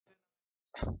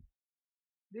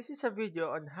This is a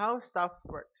video on how stuff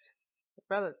works. The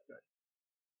pellet gun.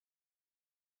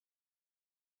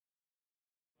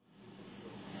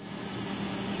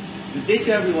 Good day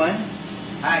to everyone.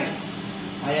 Hi,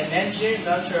 I am Engineer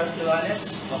Dr. Arcilla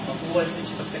of Papua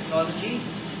Institute of Technology.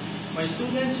 My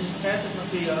students in Strength of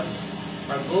Materials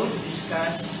are going to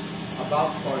discuss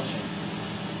about Torsion.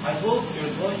 I hope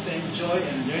you're going to enjoy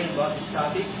and learn about this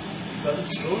topic because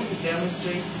it's going to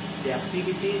demonstrate the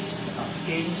activities and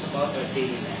applications about our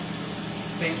daily life.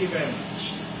 Thank you very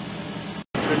much.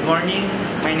 Good morning,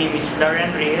 my name is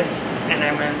Darren Reyes and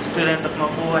I'm a student of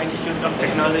Papua Institute of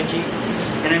Technology,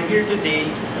 and I'm here today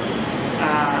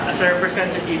as a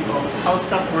representative of how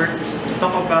stuff works to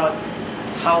talk about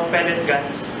how pellet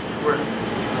guns work.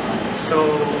 So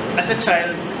as a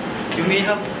child, you may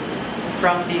have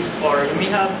practiced or you may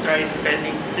have tried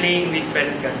playing with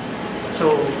pellet guns.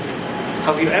 So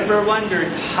have you ever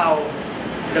wondered how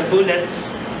the bullets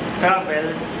travel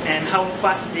and how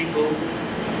fast they go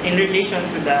in relation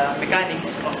to the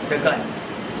mechanics of the gun?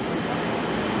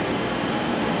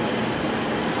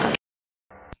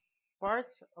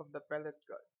 Parts of the pellet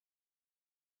gun.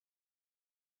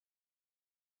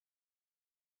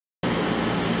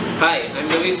 Hi, I'm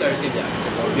Arcilla.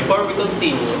 Before we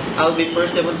continue, I'll be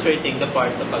first demonstrating the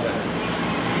parts of a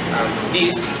gun.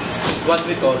 This is what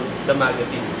we call the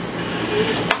magazine.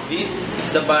 This is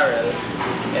the barrel,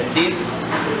 and this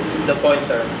is the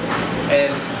pointer.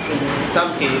 And in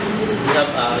some case, we have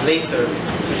a laser,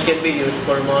 which can be used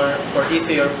for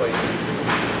easier pointing.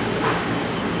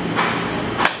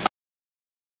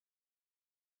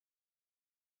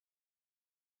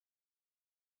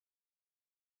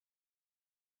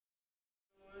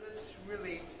 Let's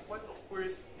relate what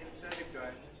occurs inside the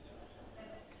gun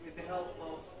with the help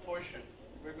of Torsion.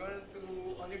 We're going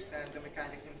to understand the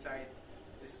mechanics inside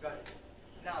this gun.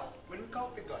 Now, when we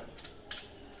cock the gun,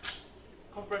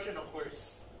 compression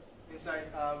occurs inside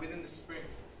within the spring.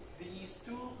 These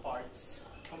two parts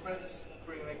compress the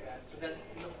spring like that, so that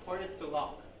for it to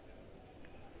lock.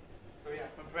 So yeah,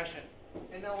 compression.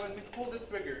 And now when we pull the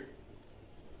trigger,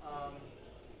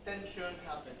 tension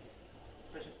happens.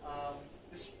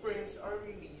 The springs are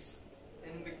released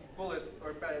and the bullet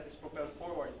or pellet is propelled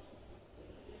forwards.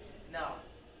 Now,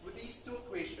 with these two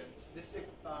equations, the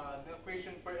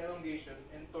equation for elongation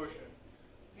and torsion,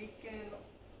 we can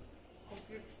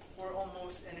compute for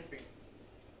almost anything,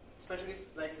 especially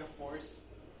like the force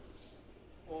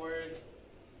or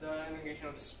the elongation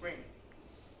of the spring.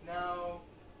 Now,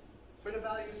 for the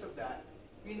values of that,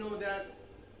 we know that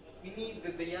we need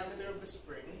the diameter of the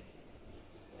spring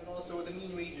and also the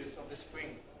mean radius of the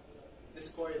spring,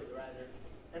 this coil rather,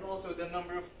 and also the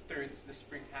number of turns the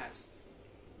spring has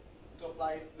to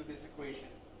apply it to this equation.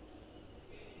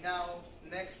 Now,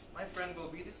 next, my friend will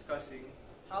be discussing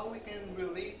how we can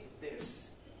relate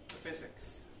this to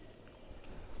physics.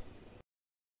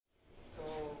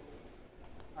 So,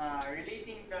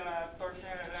 relating the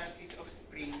torsional analysis of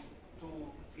spring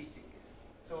to physics.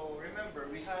 So remember,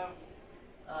 we have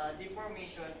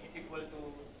deformation is equal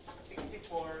to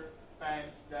 64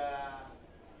 times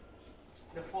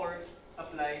the force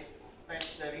applied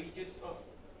times the radius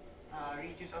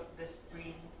of the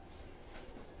spring,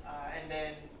 and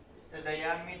then the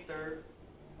diameter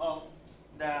of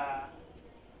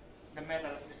the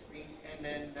metal of the spring, and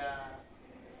then the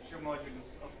shear modulus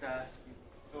of the spring.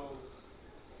 So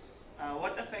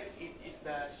what affects it is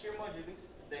the shear modulus,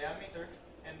 the diameter,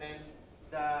 and then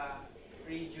the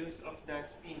radius of the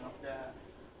spin of the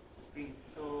spring.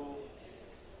 So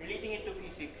relating it to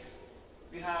physics,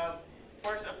 we have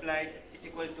force applied is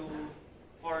equal to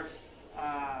force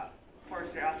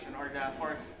reaction, or the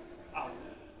force out.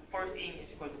 Force in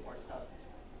is equal to force out.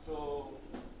 So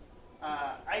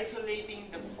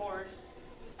isolating the force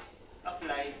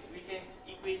applied, we can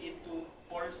equate it to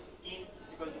force in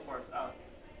is equal to force out.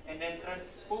 And then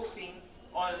transposing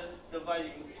all the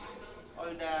values,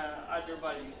 all the other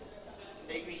values,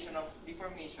 the equation of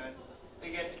deformation,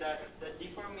 we get that the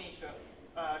deformation,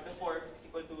 the force is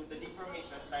equal to the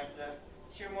deformation times the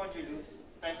shear modulus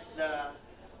times the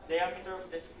diameter of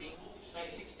the spring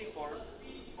times 64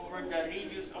 over the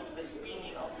radius of the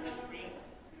spinning of the spring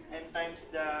and times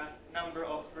the number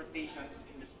of rotations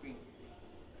in the spring.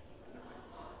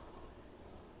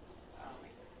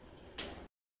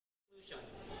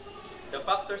 The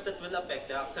factors that will affect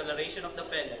the acceleration of the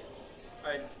pellet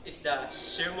is the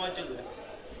shear modulus,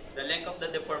 the length of the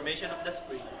deformation of the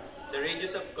spring, the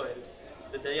radius of coil,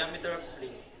 the diameter of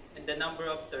spring, and the number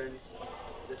of turns of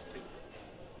the spring.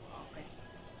 Okay.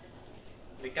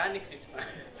 Mechanics is fun.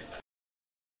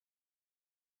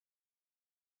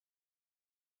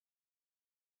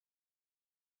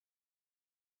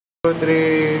 2,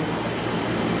 3.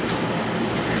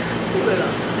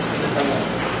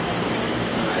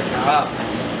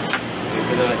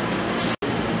 sunod.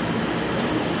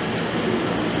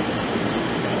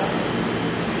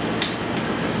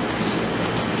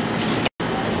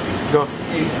 Go.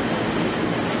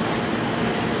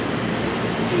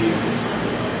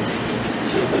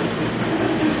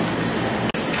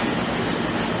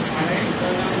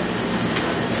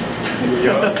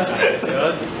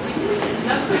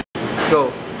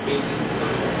 Go.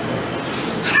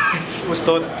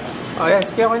 Ustot. Oh, yes.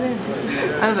 Kaya ko na yun.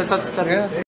 Ano,